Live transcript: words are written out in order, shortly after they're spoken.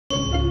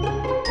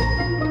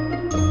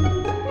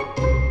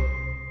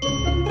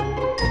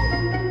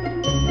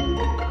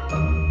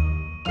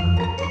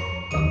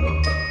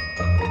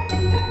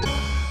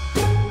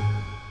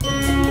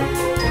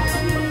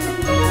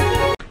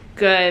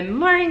Good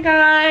morning,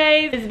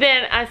 guys. It's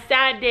been a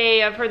sad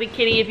day for the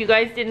kitty. If you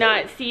guys did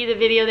not see the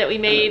video that we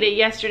made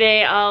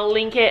yesterday, I'll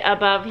link it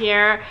above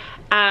here.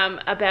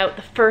 About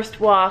the first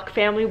walk,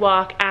 family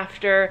walk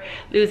after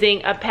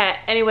losing a pet.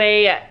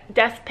 Anyway,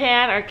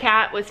 Dustpan, our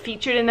cat, was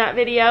featured in that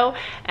video,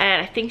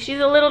 and I think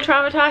she's a little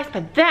traumatized,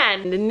 but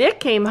then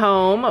Nick came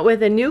home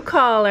with a new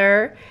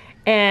collar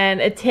and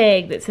a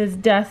tag that says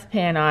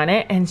Dustpan on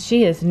it, and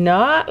she is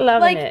not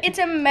loving it. Like, it's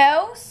a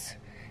mouse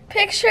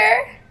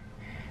picture,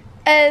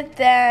 and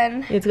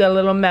then it's got a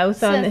little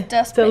mouse on it.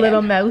 It's a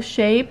little mouse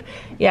shape.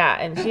 Yeah,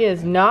 and she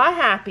is not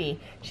happy.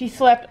 She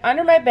slept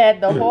under my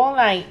bed the whole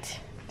night.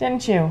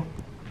 Didn't you?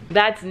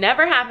 That's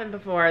never happened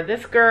before.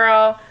 This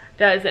girl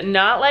does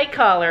not like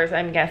collars,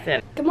 I'm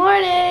guessing. Good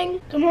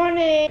morning. Good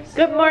morning.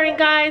 Good morning,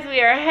 guys.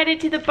 We are headed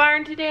to the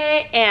barn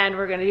today, and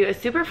we're gonna do a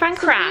super fun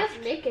craft.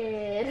 Sophia's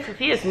naked.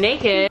 Sophia's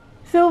naked.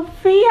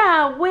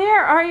 Sophia,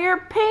 where are your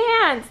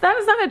pants? That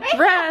is not a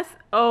dress.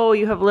 Oh,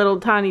 you have little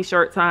tiny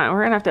shorts on.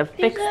 We're gonna have to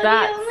fix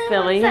that,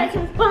 silly.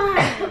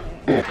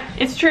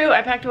 It's true,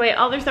 I packed away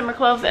all their summer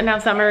clothes, and now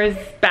summer is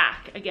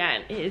back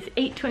again. It is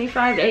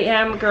 8:25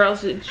 a.m.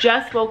 Girls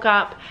just woke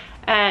up,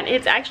 and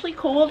it's actually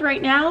cold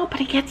right now,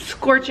 but it gets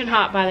scorching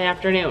hot by the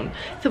afternoon.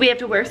 So we have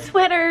to wear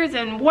sweaters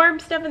and warm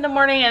stuff in the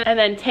morning, and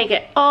then take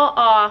it all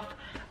off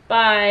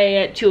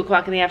by 2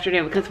 o'clock in the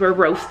afternoon because we're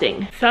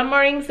roasting. Some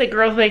mornings the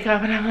girls wake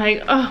up and I'm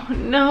like, oh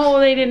no,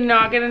 they did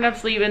not get enough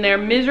sleep, and they're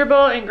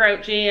miserable and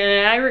grouchy,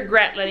 and I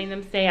regret letting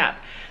them stay up.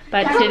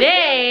 But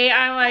today,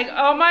 I'm like,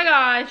 oh my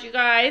gosh, you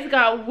guys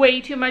got way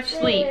too much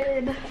sleep.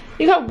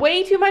 You got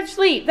way too much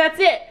sleep. That's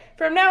it.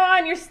 From now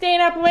on, you're staying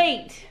up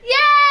late.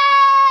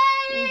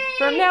 Yay!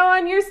 From now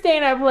on, you're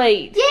staying up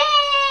late.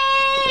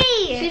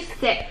 Yay! She's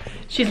 6.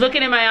 She's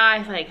looking in my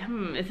eyes like,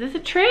 is this a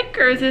trick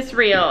or is this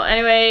real?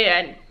 Anyway,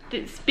 and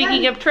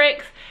speaking of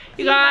tricks,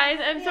 you guys,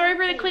 I'm sorry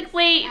for the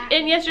clickbait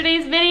in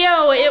yesterday's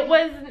video. It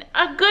was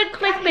a good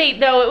clickbait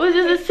though. It was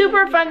just a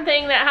super fun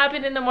thing that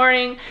happened in the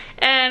morning,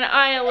 and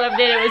I loved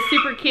it. It was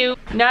super cute.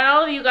 Not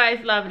all of you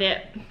guys loved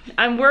it.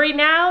 I'm worried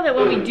now that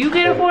when we do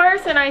get a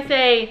horse and I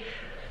say,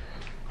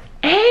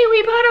 hey,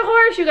 we bought a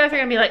horse, you guys are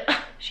gonna be like,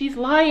 she's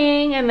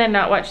lying, and then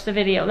not watch the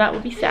video. That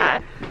would be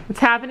sad.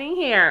 What's happening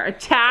here?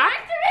 Attack?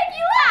 To make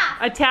you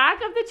laugh.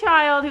 Attack of the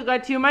child who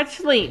got too much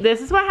sleep. This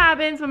is what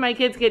happens when my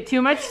kids get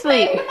too much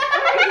sleep.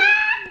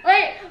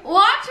 Wait,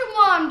 watch your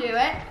mom do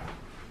it.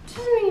 She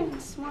doesn't even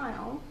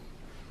smile.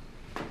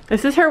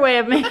 This is her way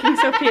of making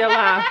Sophia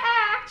laugh.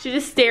 She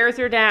just stares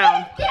her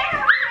down.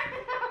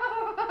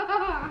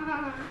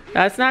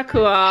 That's not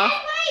cool.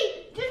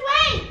 Wait, just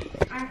wait.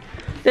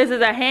 This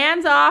is a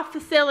hands-off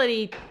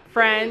facility,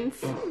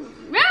 friends.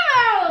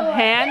 No!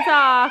 Hands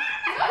off.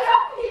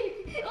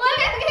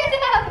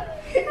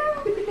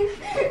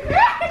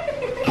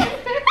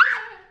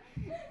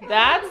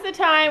 That's the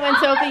time when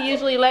Sophie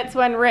usually lets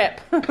one rip.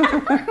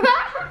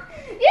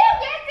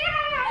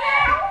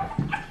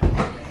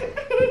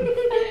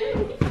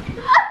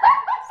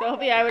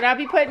 Sophie, I would not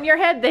be putting your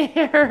head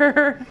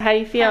there. How do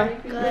you feel?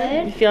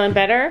 Good. You feeling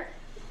better?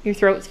 Your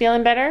throat's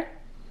feeling better?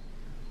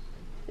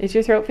 Is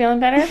your throat feeling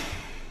better?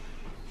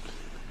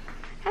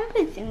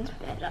 Everything's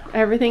better.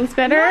 Everything's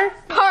better?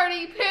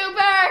 Party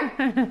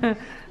pooper!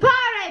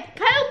 Party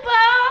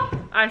pooper!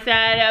 I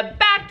said,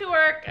 back to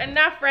work,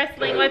 enough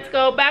wrestling, let's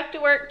go, back to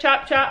work,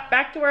 chop chop,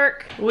 back to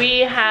work.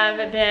 We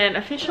have been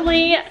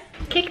officially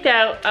kicked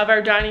out of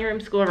our dining room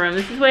schoolroom.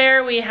 This is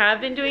where we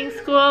have been doing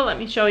school. Let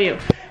me show you.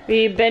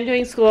 We've been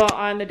doing school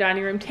on the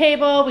dining room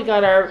table. We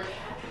got our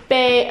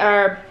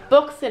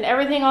books and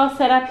everything all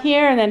set up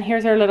here, and then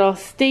here's our little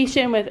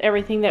station with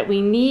everything that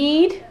we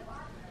need.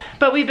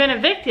 But we've been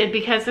evicted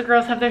because the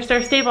girls have their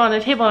Star Stable on the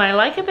table, and I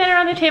like it better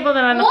on the table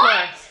than on the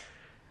floor.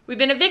 We've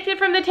been evicted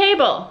from the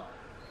table.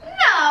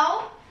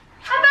 No.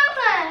 How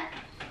about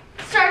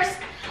the stars?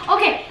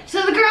 Okay,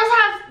 so the girls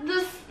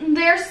have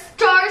their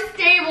Star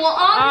Stable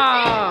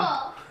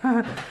on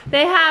the table.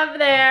 They have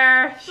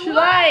their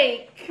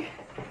schleich.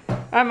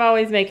 I'm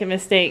always making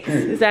mistakes.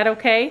 Is that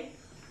okay?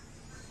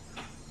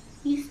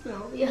 You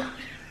smell weird.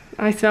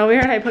 I smell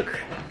weird? I put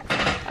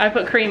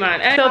cream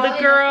on. And so the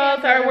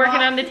girls are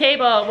working on the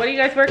table. What are you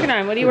guys working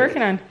on? What are you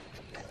working on?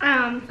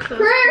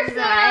 Cursive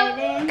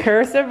writing.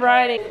 Cursive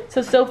writing.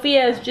 So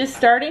Sophia is just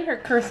starting her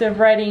cursive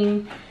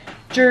writing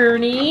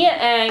journey,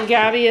 and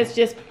Gabby is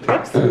just,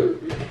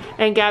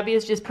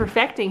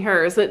 perfecting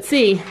hers. Let's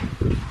see.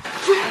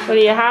 What do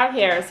you have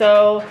here?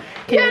 So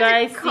can you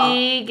guys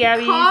see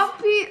Gabby's?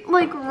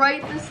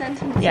 Write the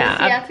sentences.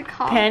 Yeah, you have to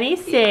copy. Penny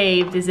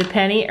saved is a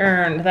penny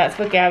earned. That's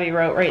what Gabby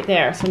wrote right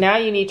there. So now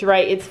you need to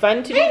write, it's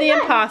fun to do the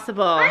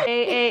impossible.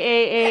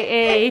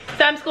 A.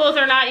 Some schools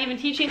are not even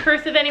teaching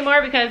cursive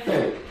anymore because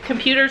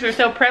computers are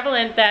so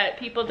prevalent that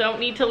people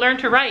don't need to learn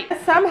to write.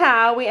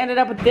 Somehow we ended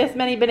up with this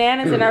many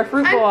bananas in our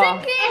fruit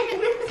bowl.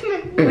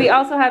 We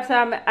also have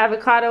some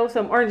avocado,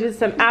 some oranges,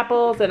 some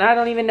apples, and I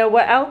don't even know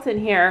what else in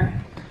here.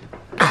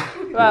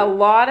 A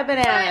lot of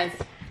bananas.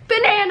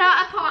 Banana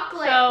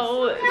apocalypse.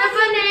 So, the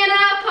banana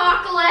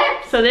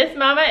apocalypse. So this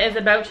mama is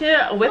about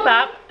to whip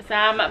up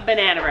some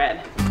banana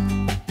bread.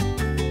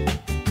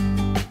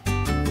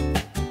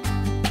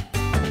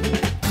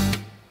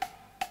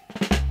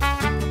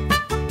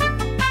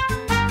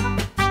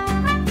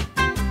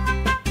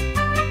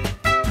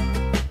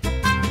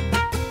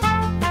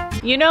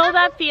 You know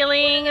that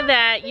feeling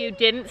that you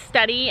didn't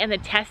study and the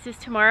test is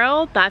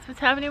tomorrow? That's what's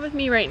happening with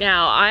me right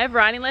now. I have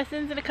riding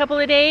lessons in a couple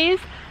of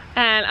days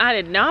and I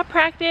did not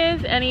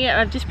practice any.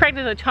 I've just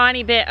practiced a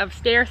tiny bit of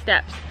stair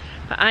steps.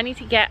 But I need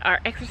to get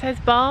our exercise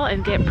ball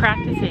and get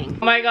practicing.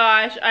 Oh my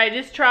gosh, I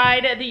just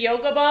tried the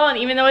yoga ball and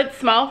even though it's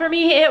small for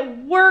me, it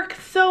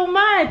works so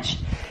much.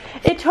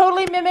 It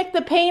totally mimicked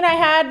the pain I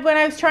had when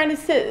I was trying to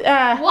sit.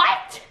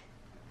 What?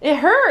 It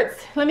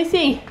hurts. Let me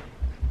see.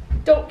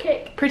 Don't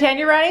kick. Pretend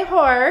you're riding a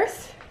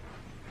horse.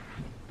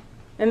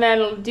 And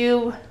then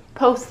do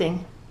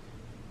posting.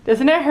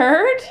 Doesn't it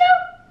hurt? No.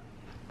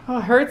 Oh,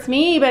 it hurts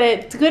me, but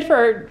it's good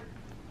for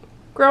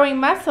growing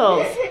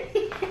muscles.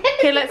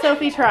 Okay, let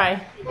Sophie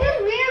try.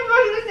 It's weird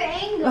from this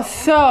angle. Oh,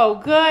 so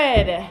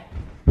good.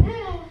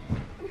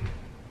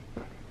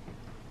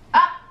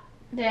 Up,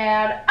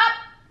 down, up,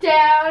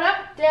 down,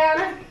 up,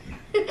 down.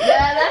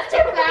 Yeah, that's too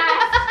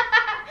fast.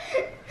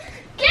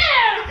 Get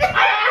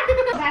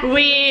him!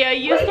 We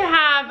used to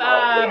have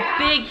a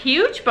big,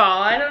 huge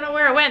ball. I don't know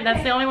where it went.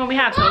 That's the only one we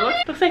have. So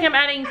it looks like I'm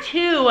adding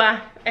 2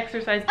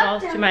 exercise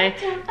balls to my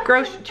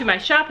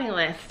shopping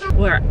list.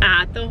 We're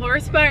at the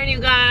horse barn, you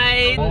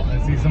guys. Oh,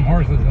 I see some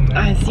horses in there.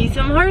 I see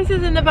some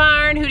horses in the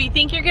barn. Who do you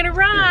think you're gonna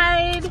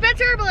ride?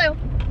 Spencer Blue.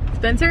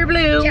 Spencer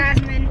Blue.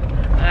 Jasmine.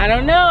 I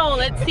don't know.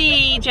 Let's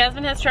see.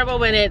 Jasmine has trouble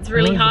when it's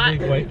really hot.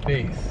 Big white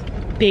face.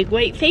 Big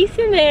white face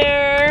in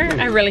there.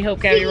 I really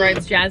hope Gabby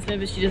rides Jasmine,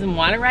 but she doesn't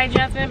want to ride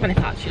Jasmine, but I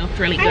thought she looked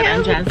really good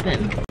on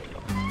Jasmine.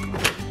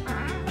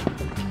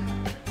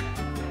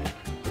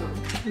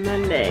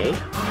 Monday.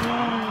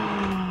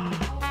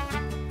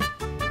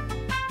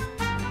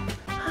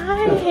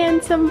 Hi,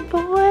 handsome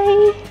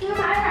boy.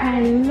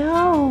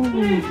 Hello.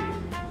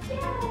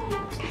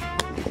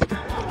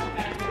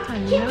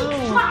 Hello.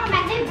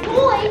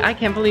 I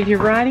can't believe you're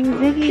riding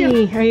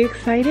Ziggy. Are you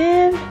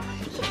excited?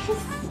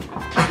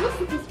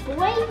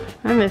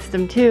 I missed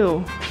him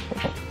too.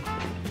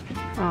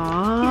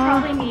 Aww. He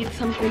probably needs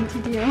something to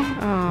do.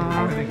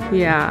 Aww.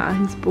 Yeah,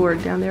 he's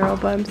bored down there all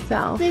by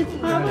himself. They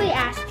probably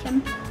asked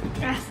him.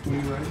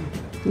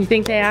 You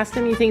think they asked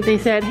him? You think they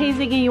said, hey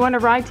Ziggy, you want to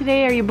ride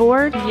today? Are you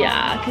bored?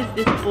 Yeah, because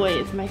this boy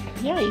is my...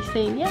 Yeah, he's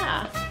saying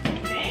yeah.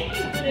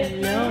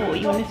 No,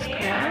 you want to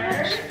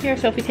scratch? Here,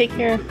 Sophie, take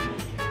your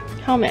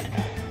helmet.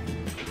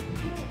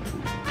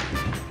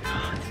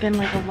 Oh, it's been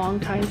like a long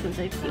time since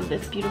I've seen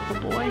this beautiful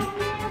boy.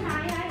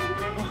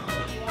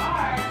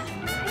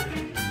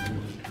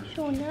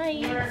 So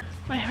nice.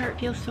 My heart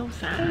feels so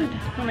sad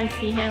when I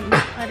see him.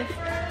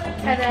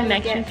 The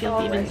connection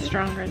feels even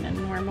stronger than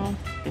normal.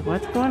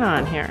 What's going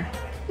on here?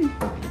 You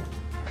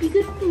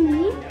good for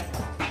me?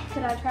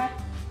 Should I try?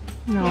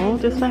 No,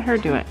 just let her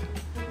do it.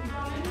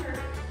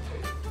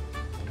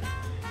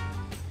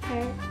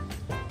 Okay.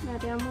 Now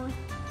down more.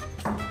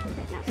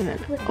 And then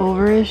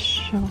over his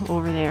shoulder,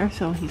 over there,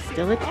 so he's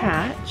still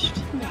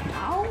attached.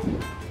 Now.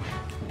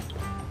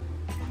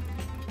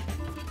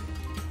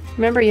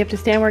 Remember, you have to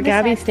stand where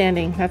Gabby's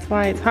standing. That's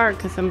why it's hard,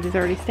 because somebody's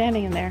already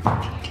standing in there.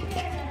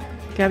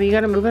 Gabby, you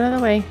gotta move it out of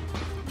the way.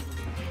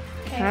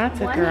 Okay, that's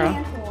a girl.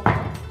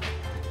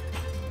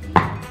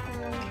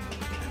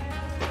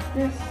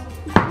 This.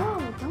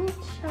 No, don't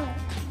shove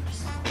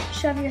it.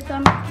 Shove your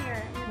thumb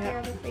here with your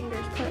other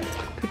fingers.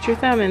 Put your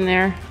thumb in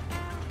there.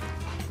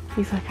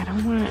 He's like, I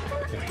don't want it.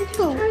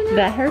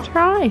 Let her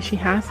try. She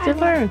has to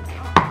learn.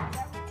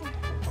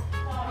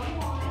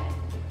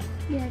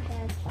 Yeah,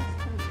 Dad.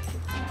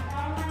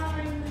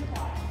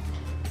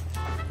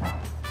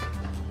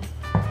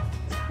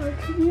 It's hard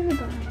to hear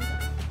about it.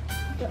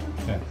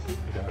 Yes, you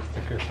gotta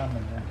stick your thumb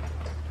in there.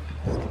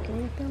 Stick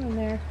your thumb in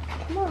there.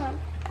 Come on.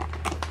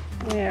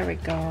 There we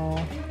go.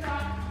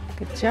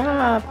 Good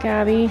job,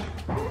 Gabby.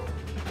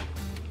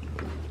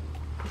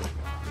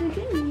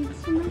 Okay.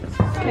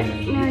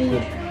 Now you.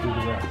 Do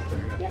the rest.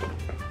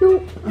 There you go.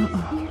 No,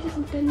 this ear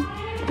doesn't bend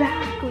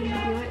back when you do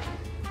it.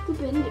 You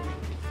bend it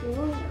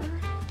forward.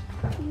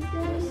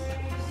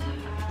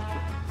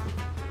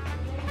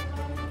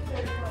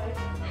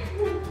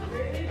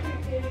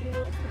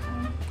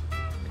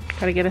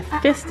 Gotta get a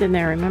fist in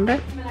there,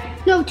 remember?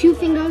 No, 2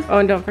 fingers. Oh,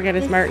 and don't forget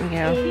his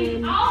martingale.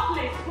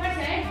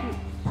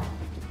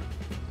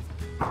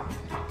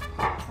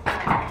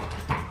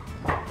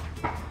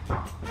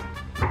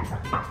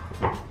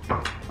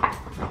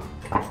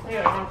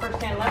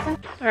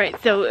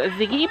 Alright, so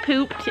Ziggy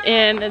pooped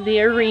in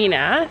the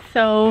arena,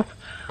 so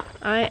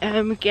I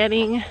am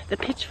getting the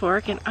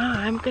pitchfork and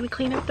I'm gonna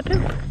clean up the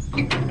poop.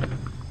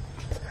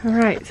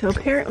 Alright, so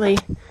apparently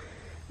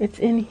it's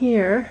in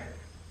here.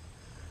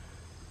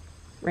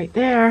 Right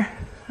there.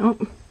 Oh,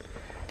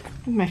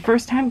 my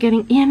first time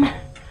getting in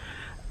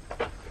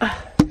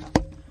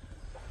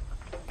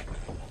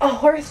a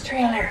horse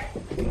trailer.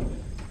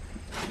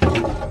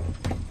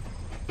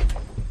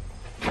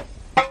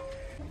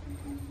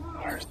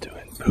 Ours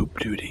doing poop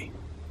duty.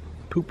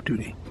 Poop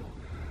duty.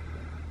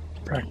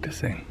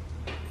 Practicing.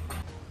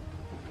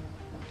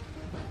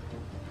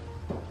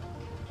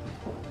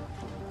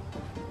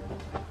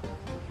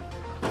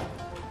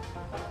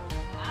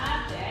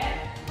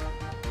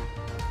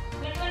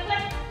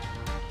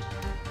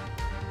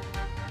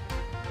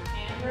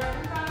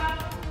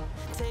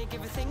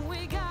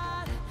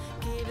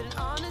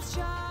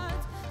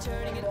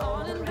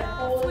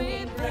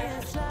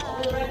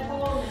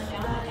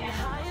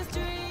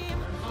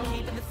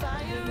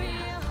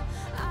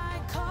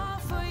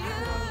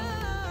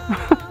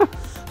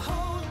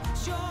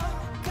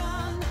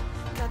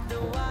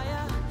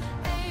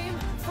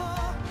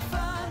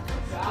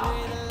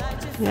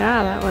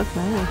 Yeah, that was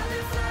nice.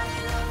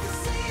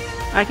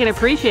 I can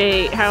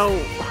appreciate how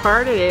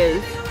hard it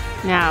is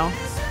now.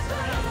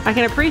 I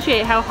can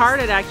appreciate how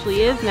hard it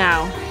actually is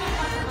now.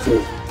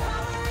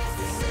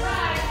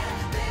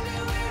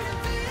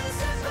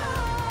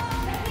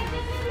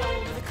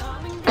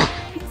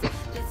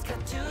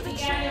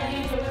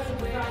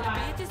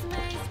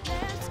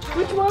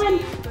 Which one?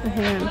 The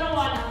hand.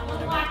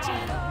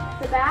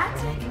 The back?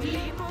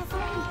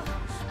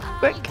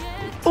 Quick.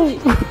 Oh.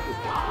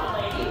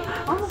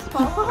 Almost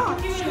fall off.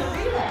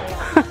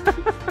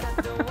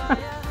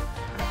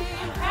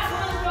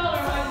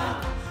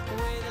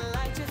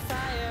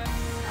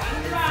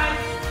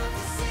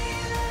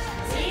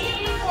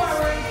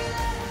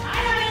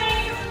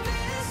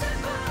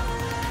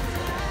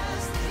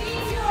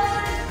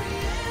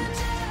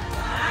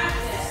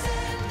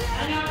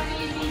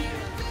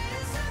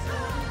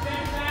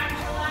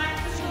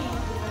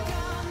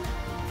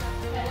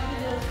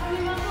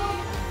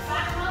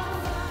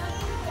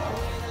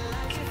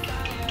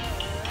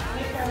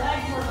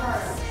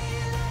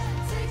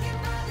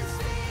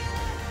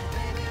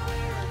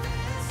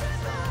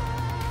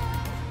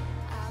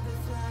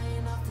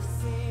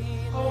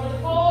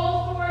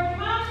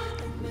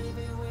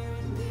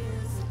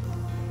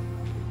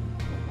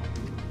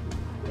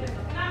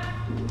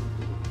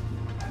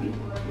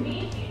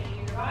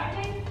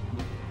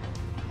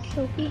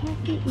 Sophie has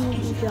the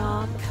easy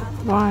job.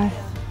 Why?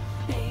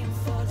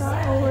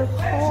 Got over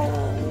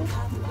cold.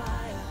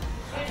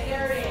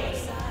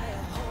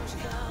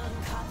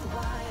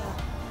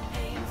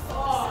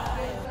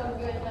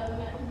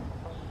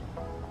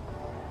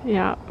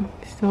 Yeah,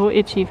 so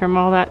itchy from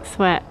all that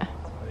sweat.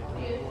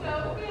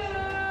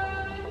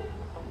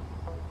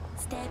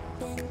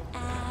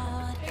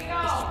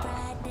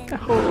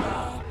 Oh.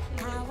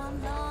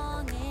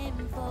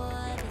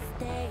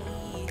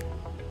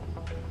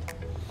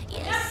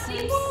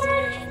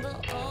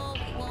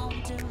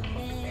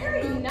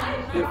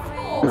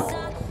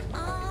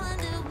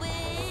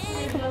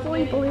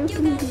 Hopefully Blue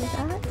can do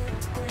that.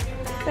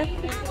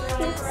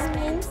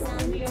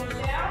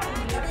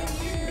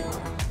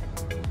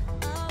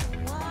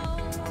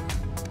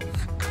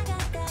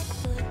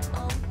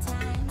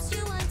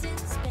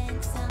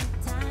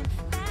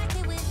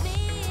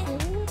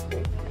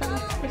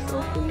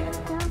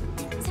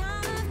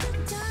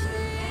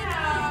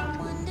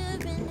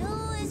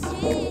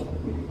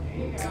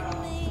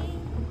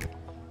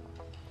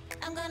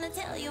 I'm gonna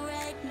tell you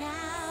right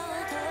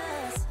now,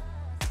 'cause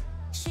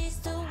she's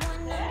the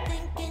one I'm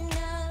thinking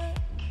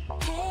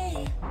of.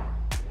 Hey,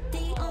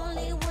 the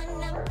only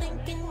one I'm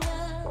thinking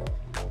of.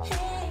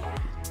 Hey,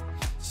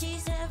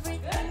 she's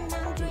everything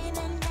I'm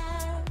dreaming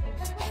of.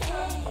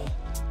 Hey,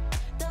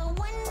 the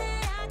one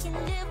that I can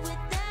live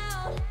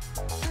without.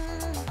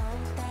 Oh,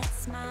 that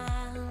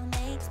smile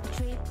makes me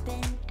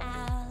tripping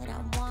out.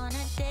 I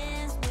wanna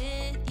dance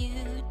with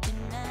you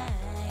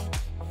tonight.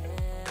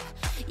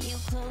 Yeah, you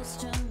close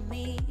to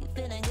me,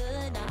 feeling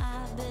good. I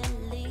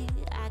believe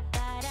I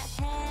gotta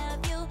have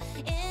you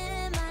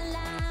in my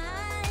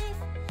life.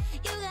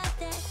 You got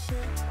that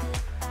good, good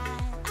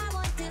vibe. I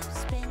want to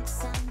spend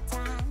some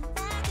time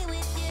back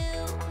with you.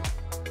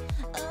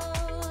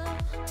 Oh,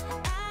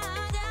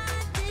 I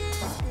got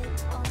this good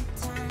old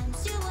times.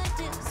 You want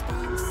to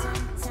spend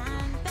some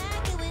time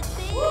back with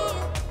me. Oh,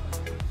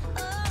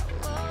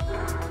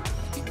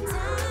 and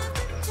time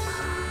to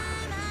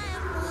time, I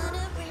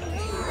wanna bring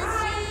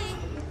music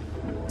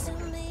to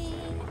me.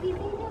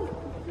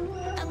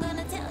 I'm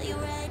gonna tell you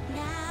right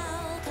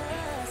now,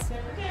 'cause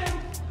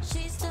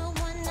she's the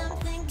one I'm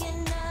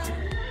thinking of.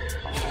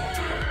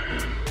 Hey,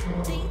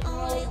 the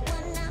only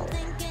one I'm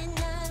thinking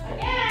of.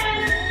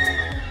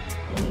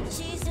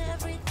 She's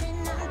everything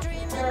I'm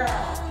dreaming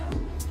of.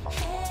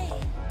 Hey,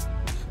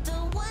 the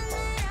one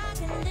that I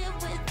can live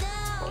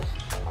without.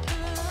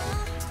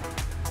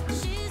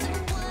 She's the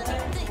one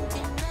I'm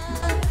thinking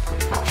of.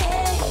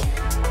 Hey,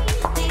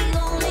 the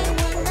only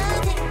one I'm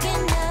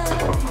thinking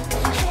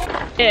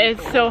of. It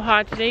is so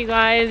hot today, you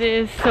guys. It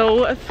is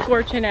so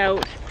scorching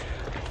out.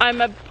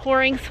 I'm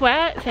pouring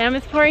sweat. Sam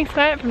is pouring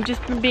sweat from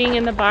being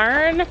in the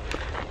barn.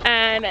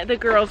 And the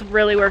girls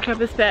really worked up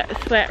a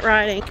sweat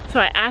riding. So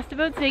I asked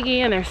about Ziggy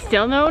and there's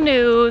still no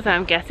news.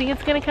 I'm guessing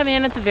it's gonna come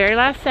in at the very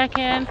last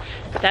second.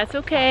 But that's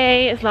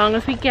okay, as long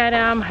as we get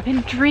him. I've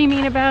been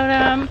dreaming about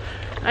him.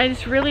 I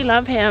just really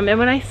love him. And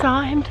when I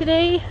saw him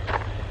today,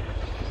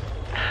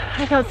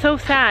 I felt so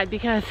sad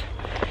because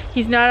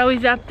he's not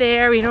always up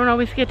there. We don't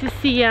always get to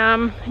see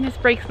him. It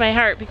just breaks my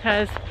heart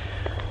because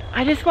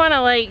I just want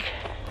to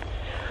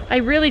I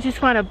really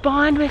just want to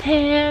bond with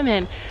him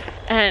and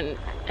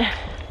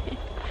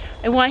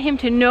I want him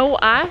to know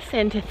us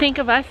and to think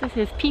of us as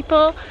his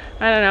people.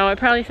 I don't know, it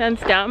probably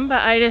sounds dumb, but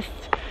I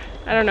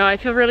don't know, I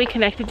feel really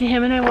connected to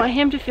him and I want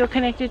him to feel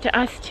connected to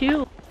us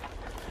too.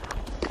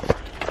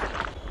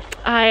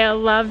 I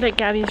love that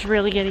Gabby's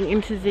really getting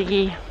into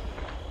Ziggy.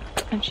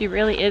 And she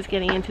really is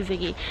getting into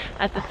Ziggy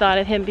at the thought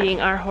of him being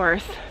our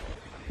horse.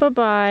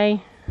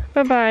 Bye-bye.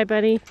 Bye-bye,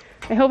 buddy.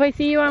 I hope I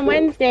see you on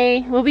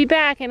Wednesday. We'll be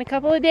back in a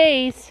couple of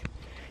days.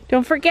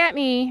 Don't forget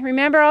me.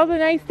 Remember all the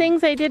nice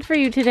things I did for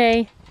you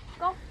today.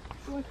 Go.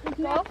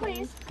 Go,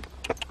 please.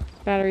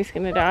 Battery's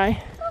gonna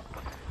die.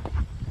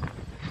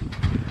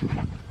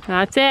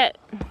 That's it.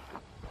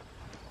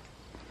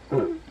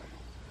 Good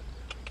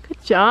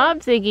job,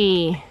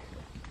 Ziggy.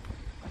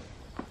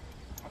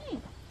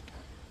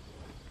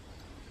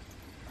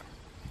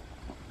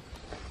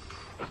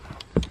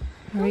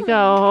 Here we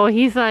go.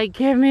 He's like,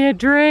 give me a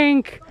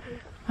drink.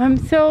 I'm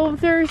so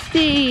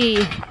thirsty.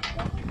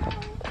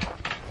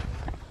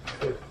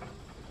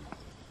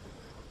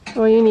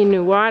 Oh, you need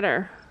new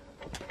water.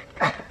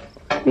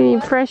 You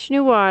need fresh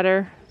new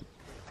water.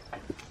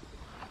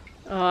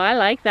 Oh, I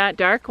like that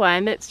dark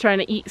one that's trying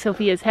to eat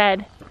Sophia's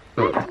head.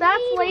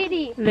 That's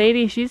Lady.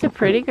 Lady, she's a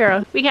pretty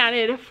girl. We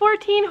counted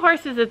 14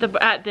 horses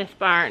at this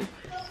barn.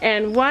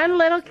 And one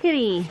little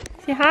kitty.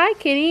 Say hi,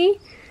 kitty.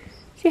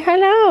 Say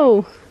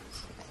hello.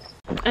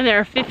 And there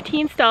are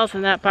 15 stalls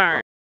in that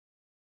barn.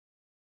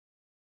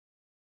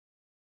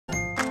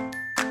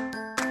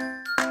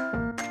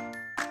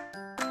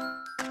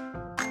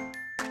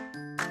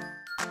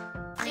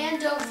 And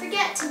don't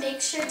forget to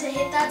make sure to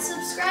hit that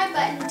subscribe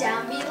button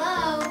down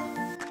below.